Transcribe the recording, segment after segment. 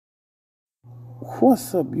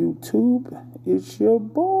What's up, YouTube? It's your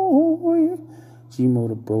boy.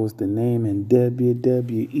 G-Motor Bro is the name, and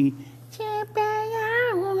WWE Champions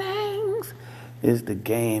is the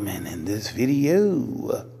game. And in this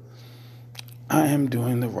video, I am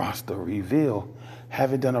doing the roster reveal.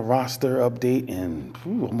 Haven't done a roster update in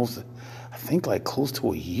almost, I think, like close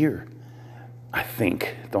to a year. I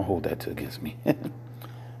think. Don't hold that against me.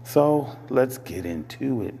 So let's get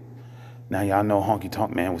into it. Now, y'all know Honky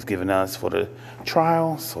Tonk Man was giving us for the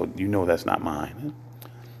trial, so you know that's not mine.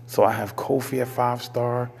 So I have Kofi at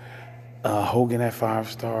 5-star, Hogan at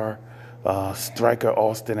 5-star, Striker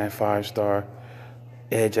Austin at 5-star,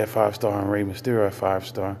 Edge at 5-star, and Rey Mysterio at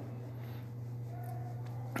 5-star.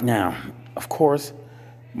 Now, of course,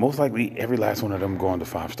 most likely every last one of them going to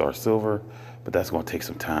 5-star silver, but that's going to take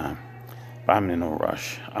some time. But I'm in no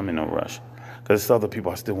rush. Because there's other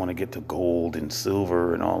people I still want to get to gold and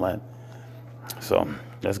silver and all that. So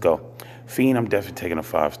let's go. Fiend, I'm definitely taking a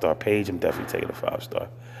 5-star. Paige, I'm definitely taking a 5-star.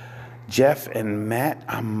 Jeff and Matt,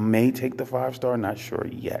 I may take the 5-star. Not sure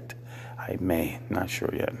yet. Not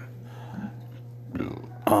sure yet.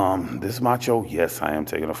 This Macho, yes, I am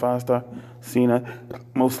taking a 5-star. Cena,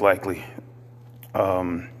 most likely.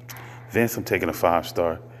 Vince, I'm taking a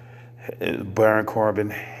 5-star. Baron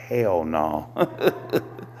Corbin, hell no.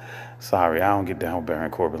 Sorry, I don't get down with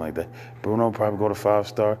Baron Corbin like that. Bruno probably go to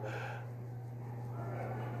 5-star.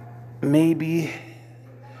 Maybe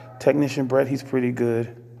Technician Brett, he's pretty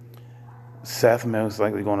good. Seth most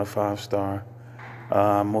likely going to 5-star.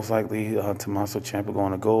 Most likely Tommaso Ciampa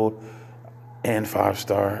going to gold and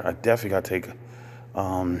 5-star. I definitely got to take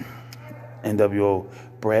NWO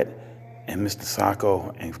Brett and Mr.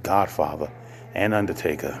 Sacco and Godfather and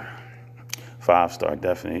Undertaker. 5-star,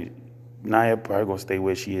 definitely. Nia probably going to stay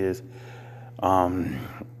where she is.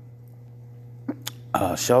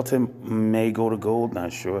 Shelton may go to gold,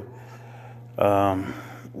 not sure.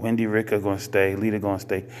 Wendy Ricker going to stay. Lita going to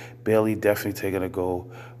stay. Bailey definitely taking a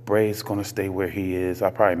gold. Bray's going to stay where he is.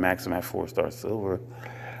 I'll probably max him at 4-star silver.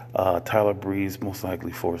 Tyler Breeze, most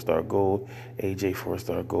likely 4-star gold. AJ,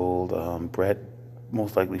 4-star gold. Brett,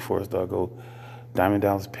 most likely 4-star gold. Diamond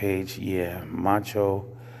Dallas Page, yeah. Macho,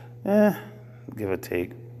 give or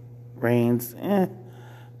take. Reigns,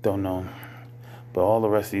 don't know. But all the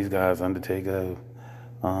rest of these guys, Undertaker,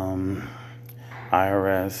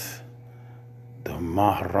 IRS, the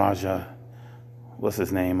Maharaja, what's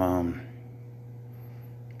his name?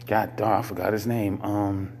 God darn, I forgot his name.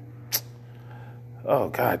 Oh,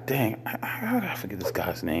 God dang, how did I forget this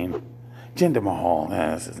guy's name? Jinder Mahal,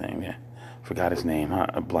 that's his name, yeah. Forgot his name,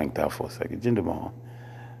 I blanked out for a second. Jinder Mahal.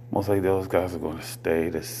 Most likely those guys are going to stay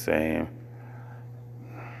the same.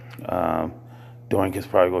 Doink is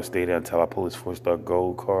probably going to stay there until I pull his 4-star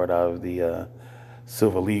gold card out of the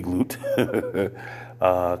Silver League loot.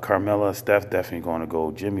 Carmella, Steph definitely going to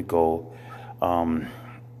go. Jimmy Gold.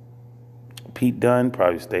 Pete Dunne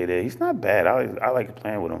probably stay there. He's not bad. I like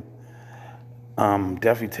playing with him.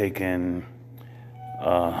 Definitely taking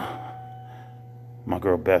my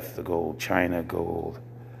girl Beth the gold. China gold.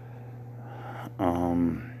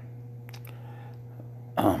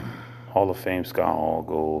 Hall of Fame Scott Hall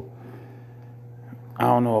gold. I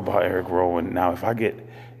don't know about Eric Rowan. Now, if I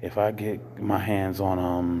get my hands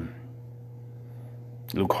on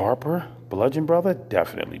Luke Harper, Bludgeon Brother,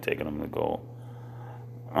 definitely taking him to gold.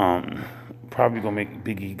 Probably gonna make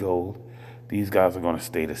Big E gold. These guys are gonna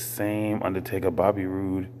stay the same. Undertaker, Bobby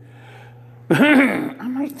Roode. I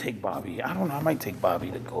might take Bobby. I don't know. I might take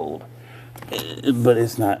Bobby to gold, but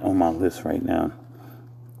it's not on my list right now.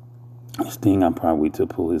 Sting, I'll probably wait to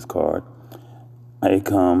pull his card.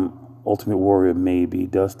 Ultimate Warrior, maybe.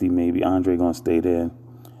 Dusty, maybe. Andre gonna stay there.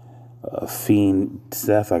 Fiend,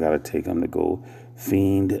 Seth, I gotta take him to gold.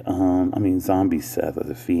 Fiend, Zombie Seth. I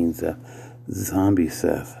said Fiend Seth. Zombie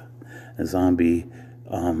Seth. And Zombie,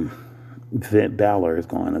 Balor is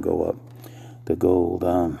going to go up to gold.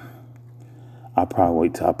 I'll probably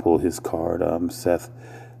wait till I pull his card. Seth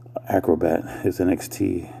Acrobat, his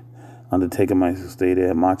NXT. Undertaker might stay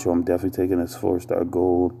there. Macho, I'm definitely taking his 4-star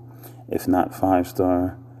gold, if not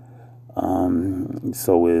 5-star.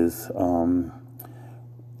 So is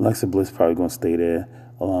Alexa Bliss probably going to stay there.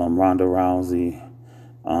 Ronda Rousey,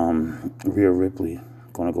 Rhea Ripley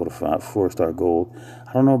going to go to 4-star gold.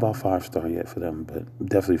 I don't know about 5-star yet for them, but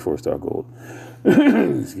definitely 4-star gold.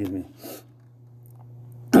 Excuse me.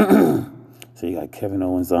 So you got Kevin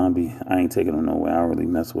Owens, Zombie. I ain't taking him nowhere. I don't really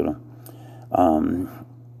mess with him.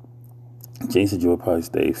 Jason Jordan probably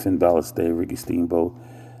stay. Finn Balor stay. Ricky Steamboat.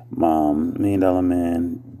 $1 Million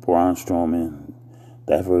Man. Braun Strowman.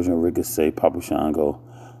 That version of Ricochet. Papa Shango.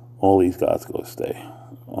 All these guys go stay.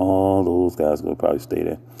 All those guys will probably stay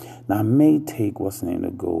there. Now, I may take, what's the name,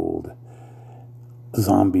 the gold?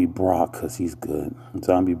 Zombie Brock, because he's good.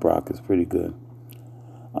 Zombie Brock is pretty good.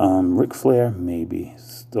 Ric Flair, maybe.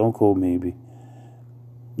 Stone Cold, maybe.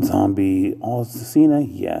 Zombie Cena,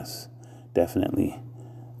 yes, definitely.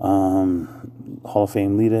 Hall of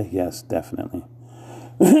Fame leader, yes, definitely.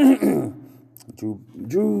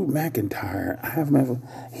 Drew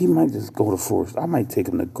McIntyre, he might just go to first. I might take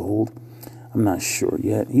him to gold. I'm not sure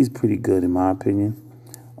yet. He's pretty good in my opinion.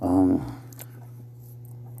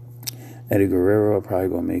 Eddie Guerrero, I'm probably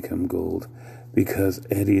gonna make him gold because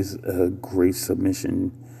Eddie's a great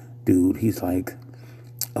submission dude. He's like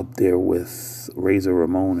up there with Razor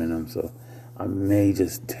Ramon in him, so I may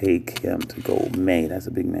just take him to gold. That's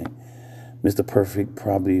a big may. Mr. Perfect,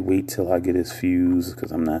 probably wait till I get his fuse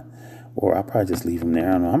because or I'll probably just leave him there.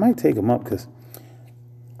 I don't know. I might take him up because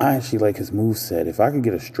I actually like his moveset. If I could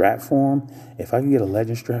get a strap for him, if I could get a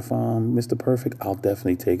legend strap for Mr. Perfect, I'll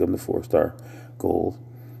definitely take him to 4-star gold.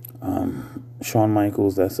 Shawn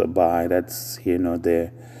Michaels, that's a buy. That's here nor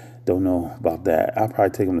there. Don't know about that. I'll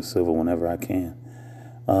probably take him to silver whenever I can.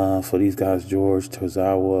 For these guys, George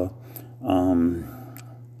Tozawa,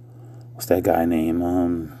 what's that guy name?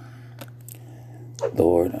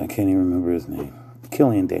 Lord, I can't even remember his name.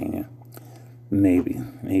 Killian Daniel. Maybe.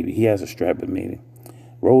 He has a strap, but maybe.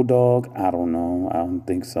 Road Dogg, I don't know. I don't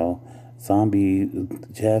think so. Zombie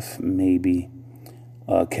Jeff, maybe.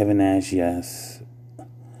 Kevin Nash, yes.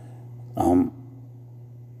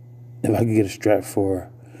 If I could get a strap for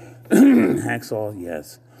Hacksaw,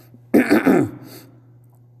 yes.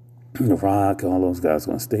 The Rock, all those guys are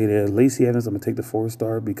going to stay there. Lacey Evans, I'm going to take the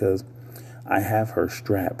 4-star because I have her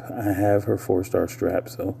strap. I have her 4-star strap,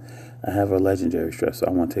 so I have her legendary strap, so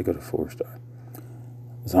I want to take her to 4-star.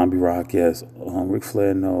 Zombie Rock, yes. Ric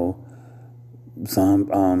Flair, no.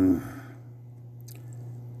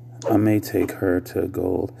 I may take her to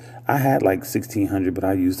gold. I had like 1,600, but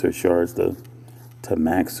I used her shards to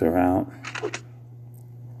max her out.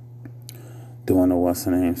 Don't know what's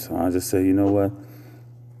her name, so I just say, you know what?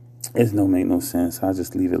 It don't make no sense. I'll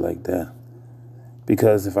just leave it like that.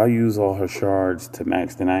 Because if I use all her shards to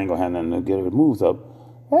max, then I ain't gonna have nothing to get her moves up.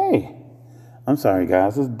 Hey, I'm sorry,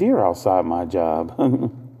 guys. There's deer outside my job.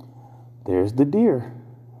 There's the deer.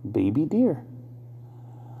 Baby deer.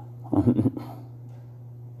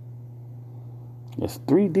 There's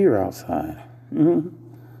 3 deer outside.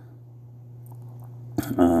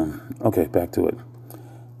 Okay, back to it.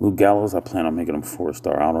 Luke Gallows, I plan on making him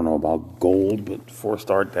 4-star. I don't know about gold, but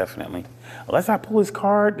 4-star definitely. Unless I pull his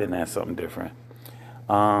card, then that's something different.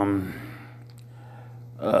 I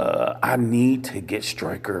need to get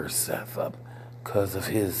Striker Seth up because of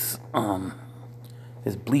his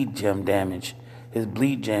bleed gem damage. His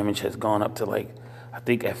bleed damage has gone up to like, I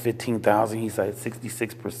think at 15,000, he's at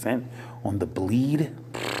 66% on the bleed.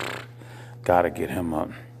 Gotta get him up.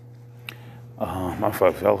 My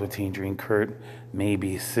Velveteen Dream Kurt,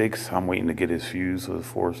 maybe 6. I'm waiting to get his fuse with a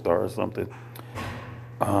 4-star or something.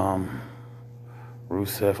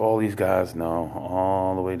 Rusev, all these guys, no.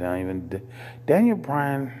 All the way down. Even Daniel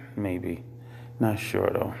Bryan, maybe. Not sure,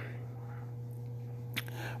 though.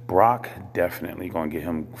 Brock, definitely going to get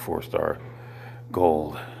him 4-star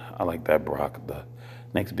gold. I like that Brock. The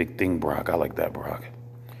next big thing, Brock. I like that Brock.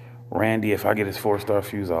 Randy, if I get his 4-star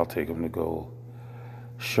fuse, I'll take him to gold.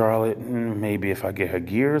 Charlotte, maybe if I get her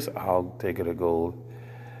gears, I'll take her to gold.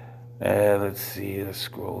 Let's see. Let's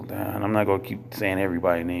scroll down. I'm not going to keep saying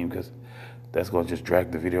everybody's name because that's going to just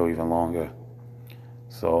drag the video even longer.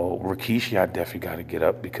 So Rikishi, I definitely got to get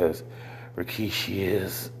up because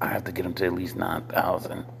Rikishi I have to get him to at least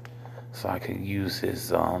 9,000 so I can use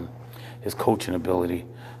his coaching ability.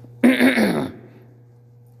 And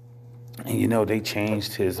you know, they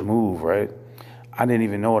changed his move, right? I didn't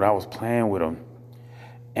even know it. I was playing with him.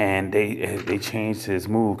 And they changed his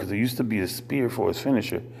move because it used to be the spear for his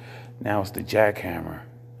finisher. Now it's the jackhammer.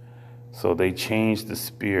 So they changed the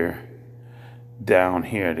spear down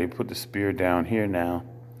here. They put the spear down here now.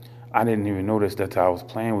 I didn't even notice that I was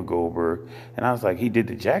playing with Goldberg. And I was like, he did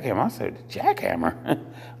the jackhammer. I said, the jackhammer?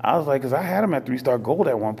 I was like, because I had him at 3-star gold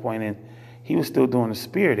at one point, and he was still doing the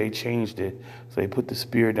spear. They changed it. So they put the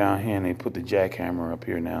spear down here, and they put the jackhammer up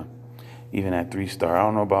here now. Even at 3-star. I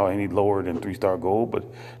don't know about any lower than 3-star gold, but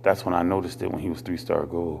that's when I noticed it when he was 3-star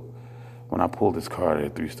gold. When I pulled this card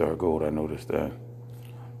at 3-star gold, I noticed that.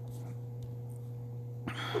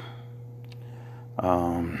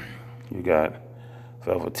 You got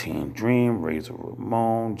Velveteen Dream, Razor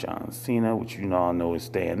Ramon, John Cena, which you all know is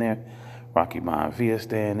staying there. Rocky Maivia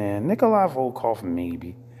staying there. Nikolai Volkov,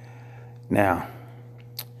 maybe. Now,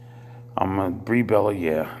 I'm a Brie Bella,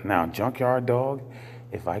 yeah. Now, Junkyard Dog,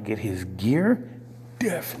 If I get his gear,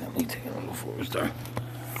 definitely taking him a 4-star.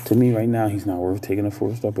 To me, right now, he's not worth taking a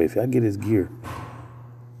 4-star. But if I get his gear,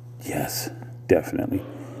 yes, definitely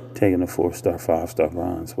taking a 4-star, 5-star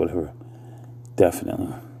bronze, whatever.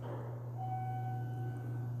 Definitely.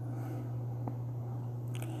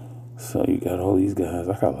 So you got all these guys.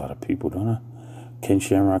 I got a lot of people, don't I? Ken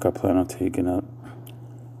Shamrock, I plan on taking up.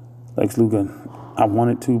 Lex Luger, I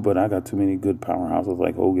wanted to, but I got too many good powerhouses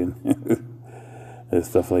like Hogan and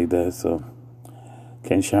stuff like that. So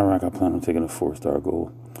Ken Shamrock, I plan on taking a 4-star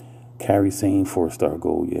gold. Kairi Sane, 4-star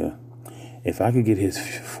gold, yeah. If I could get his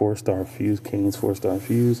 4-star fuse, Kane's 4-star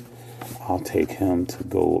fuse, I'll take him to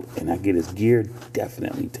gold. And I get his gear,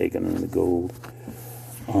 definitely taking him to gold.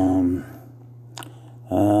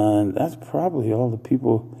 And that's probably all the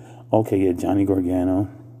people. Okay, yeah, Johnny Gargano.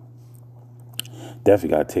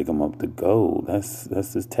 Definitely got to take him up to gold.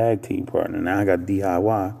 That's his tag team partner. Now I got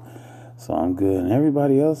DIY, so I'm good. And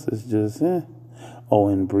everybody else is just, Oh,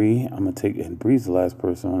 and Brie, I'm going to take, and Brie's the last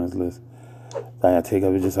person on this list that I got to take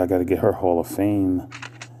up. It's just I got to get her Hall of Fame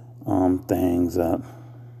things up.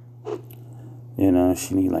 You know,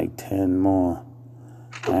 she need like 10 more.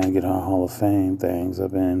 I got to get her Hall of Fame things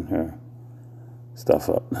up in her stuff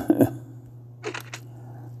up.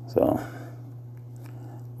 So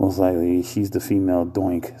most likely she's the female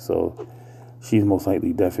Doink, so she's most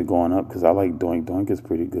likely definitely going up because I like Doink. Doink is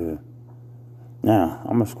pretty good. Now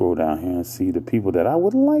I'm gonna scroll down here and see the people that I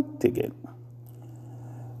would like to get.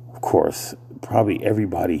 Of course, probably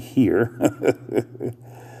everybody here,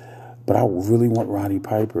 but I really want Roddy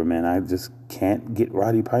Piper, man. I just can't get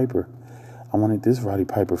Roddy Piper. I wanted this Roddy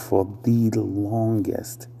Piper for the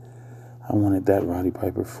longest. I wanted that Roddy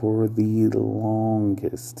Piper for the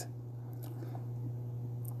longest.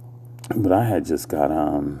 But I had just got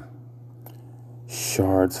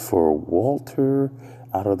shards for Walter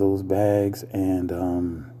out of those bags and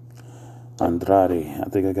Andrade. I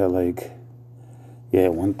think I got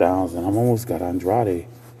 1,000. I'm almost got Andrade,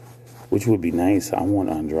 which would be nice. I want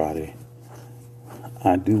Andrade.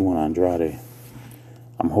 I do want Andrade.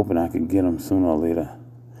 I'm hoping I can get him sooner or later.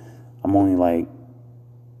 I'm only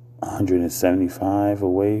 175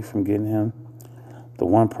 away from getting him. The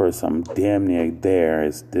one person I'm damn near there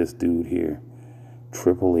is this dude here,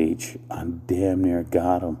 Triple H. I damn near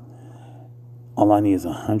got him. All I need is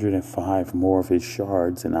 105 more of his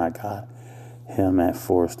shards, and I got him at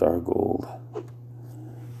 4-star gold.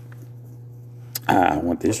 I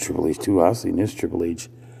want this Triple H too. I've seen this Triple H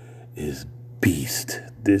is beast.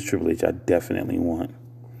 This Triple H I definitely want.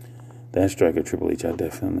 That striker Triple H I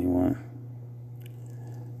definitely want.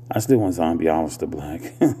 I still want Zombie Aleister Black.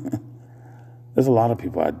 There's a lot of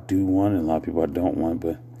people I do want and a lot of people I don't want,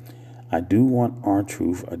 but I do want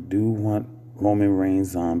R-Truth. I do want Roman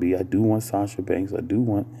Reigns Zombie. I do want Sasha Banks. I do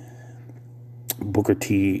want Booker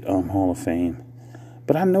T Hall of Fame.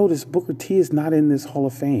 But I noticed Booker T is not in this Hall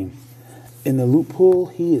of Fame. In the loot pool,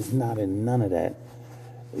 he is not in none of that.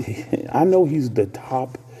 I know he's the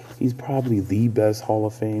top. He's probably the best Hall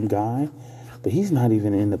of Fame guy, but he's not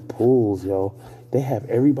even in the pools, yo. They have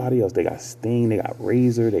everybody else. They got Sting. They got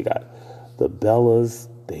Razor. They got the Bellas.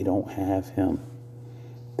 They don't have him.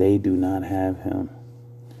 They do not have him.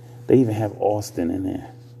 They even have Austin in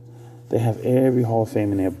there. They have every Hall of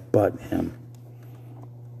Fame in there but him.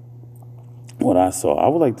 What I saw, I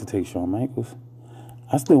would like to take Shawn Michaels.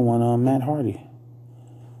 I still want Matt Hardy.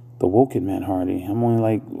 The Woken Matt Hardy. I'm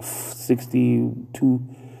only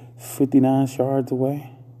 59 shards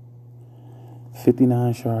away.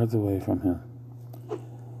 59 shards away from him.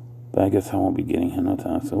 But I guess I won't be getting him no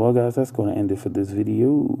time. So, well, guys, that's going to end it for this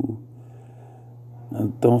video.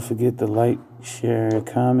 Don't forget to like, share,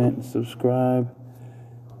 comment, subscribe.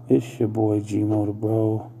 It's your boy G-Mo the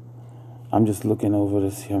Bro. I'm just looking over to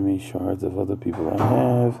see how many shards of other people I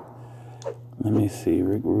have. Let me see.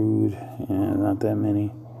 Rick Rude. Yeah, not that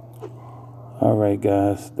many. All right,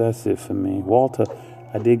 guys. That's it for me. Walter,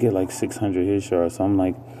 I did get 600 his shards. So I'm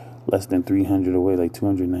less than 300 away,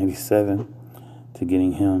 297 to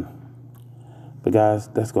getting him. But, guys,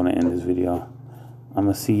 that's going to end this video. I'm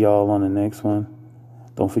going to see y'all on the next one.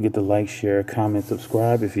 Don't forget to like, share, comment,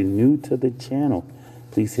 subscribe. If you're new to the channel,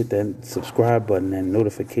 please hit that subscribe button and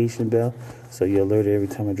notification bell so you're alerted every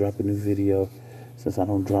time I drop a new video. Since I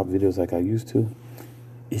don't drop videos like I used to.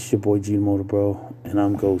 It's your boy G-Mo the Bro, and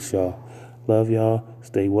I'm Ghost, y'all. Love y'all.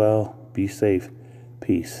 Stay well. Be safe.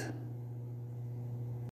 Peace.